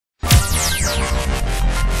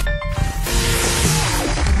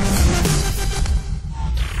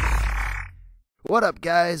What up,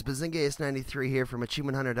 guys? Bazingaeus93 here from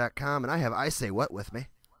AchievementHunter.com, and I have iSayWhat with me.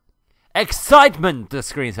 Excitement! The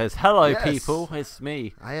screen says, hello, Yes. people. It's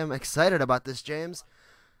me. I am excited about this, James.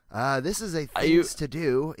 This is a things to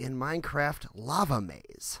do in Minecraft lava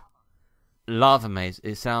maze. Lava maze.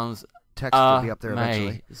 It sounds Text will be up there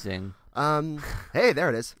eventually. amazing. Hey, there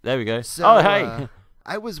it is. There we go. So, oh, hey.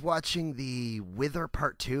 I was watching the Wither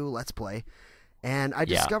Part 2 Let's Play, and I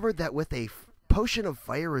discovered that with a potion of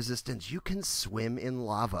fire resistance, you can swim in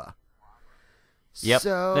lava. Yep.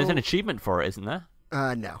 So, There's an achievement for it, isn't there?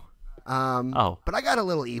 No. But I got a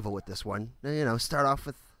little evil with this one. You know, start off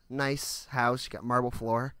with nice house. You got marble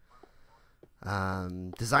floor.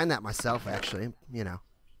 Designed that myself, actually. You know.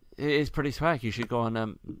 It is pretty swag. You should go on,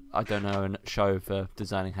 I don't know, a show for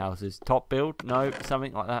designing houses. Top build? No,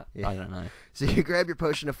 something like that. Yeah. I don't know. So you grab your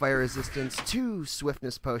potion of fire resistance, 2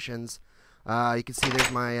 swiftness potions. You can see there's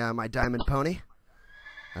my my diamond pony.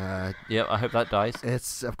 Yep, I hope that dies.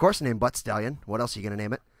 It's, of course, named Butt Stallion. What else are you going to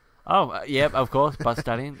name it? Oh, yep, of course, Butt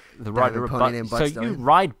Stallion. The rider of butts. So Stallion. you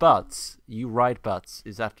ride butts. You ride butts.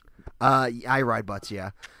 Is that... I ride butts,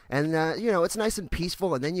 yeah. And, you know, it's nice and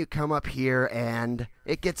peaceful, and then you come up here, and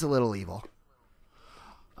it gets a little evil.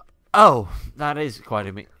 Oh, that is quite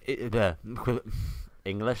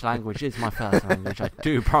English language is my first language. I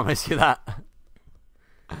do promise you that.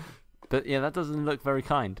 But yeah, that doesn't look very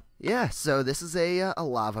kind. Yeah, so this is a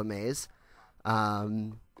lava maze.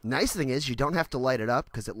 Nice thing is you don't have to light it up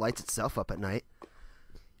because it lights itself up at night.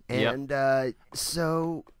 And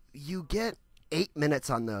so you get 8 minutes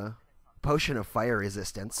on the potion of fire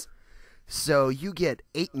resistance. So you get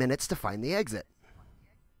 8 minutes to find the exit.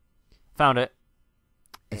 Found it.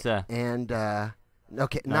 It's there. And,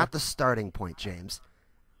 okay, no? Not the starting point, James.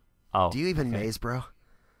 Oh. Do you even maze, bro?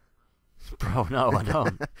 Bro, no, I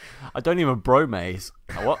don't. I don't even bromaze.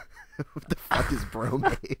 What? What the fuck is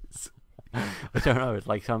bromaze? I don't know. It's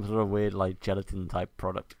like some sort of weird, like, gelatin type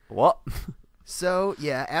product. What? So,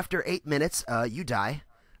 yeah, after 8 minutes, you die.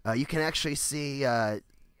 You can actually see, I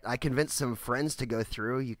convinced some friends to go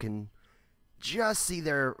through. You can just see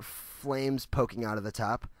their flames poking out of the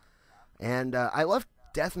top. And I left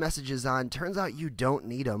death messages on. Turns out you don't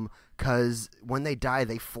need them, because when they die,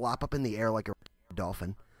 they flop up in the air like a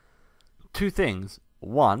dolphin. 2 things.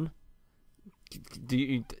 One, do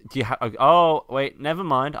you have... Oh, wait, never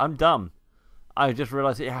mind. I'm dumb. I just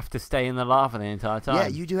realized that you have to stay in the lava the entire time. Yeah,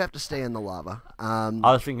 you do have to stay in the lava. I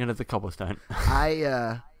was thinking of the cobblestone.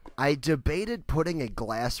 I debated putting a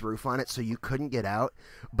glass roof on it so you couldn't get out,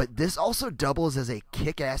 but this also doubles as a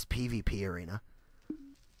kick-ass PvP arena.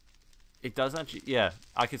 It does actually, yeah.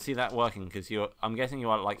 I could see that working because I'm guessing you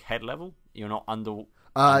are at like head level. You're not under.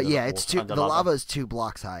 Yeah, it's the lava is 2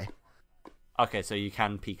 blocks high. Okay, so you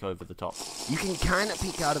can peek over the top. You can kind of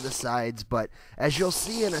peek out of the sides, but as you'll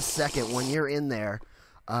see in a second, when you're in there,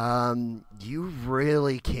 you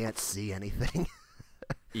really can't see anything.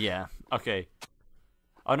 Yeah. Okay.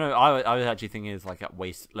 Oh no, I was actually thinking it's like at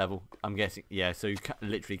waist level. I'm guessing. Yeah. So you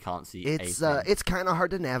literally can't see. It's kind of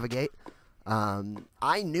hard to navigate.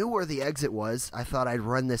 I knew where the exit was. I thought I'd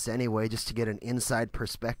run this anyway just to get an inside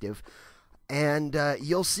perspective. And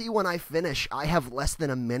you'll see when I finish, I have less than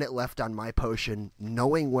a minute left on my potion,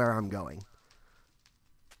 knowing where I'm going.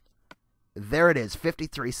 There it is,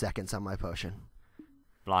 53 seconds on my potion.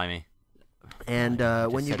 Blimey. And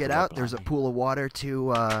when you get out, there's a pool of water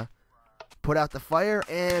to put out the fire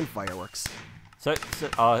and fireworks. So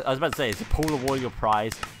I was about to say, it's a pool of water your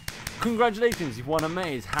prize. Congratulations, you've won a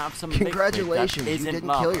maze. Have some. Congratulations, you didn't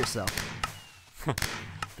kill yourself.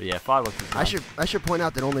 But yeah, fireworks is nice. I should point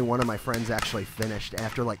out that only one of my friends actually finished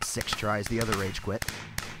after like 6 tries. The other rage quit.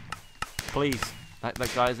 Please, that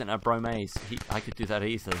guy isn't a bromaze. I could do that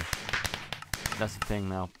easily. That's the thing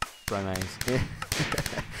now, bromaze.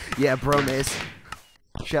 Yeah, bromaze.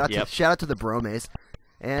 Shout out to the bromaze.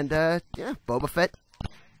 And yeah, Boba Fett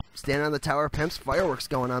standing on the Tower of Pimps, fireworks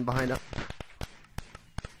going on behind him.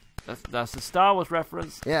 That's a Star Wars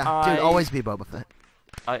reference. Yeah, dude, always be Boba Fett.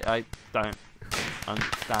 I don't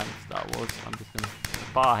understand Star Wars. I'm just gonna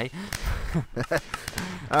bye.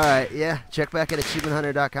 Alright, yeah. Check back at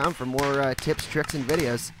AchievementHunter.com for more tips, tricks, and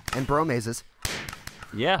videos. And bromazes.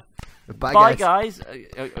 Yeah. Bye, guys.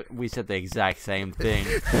 We said the exact same thing.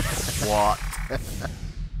 What?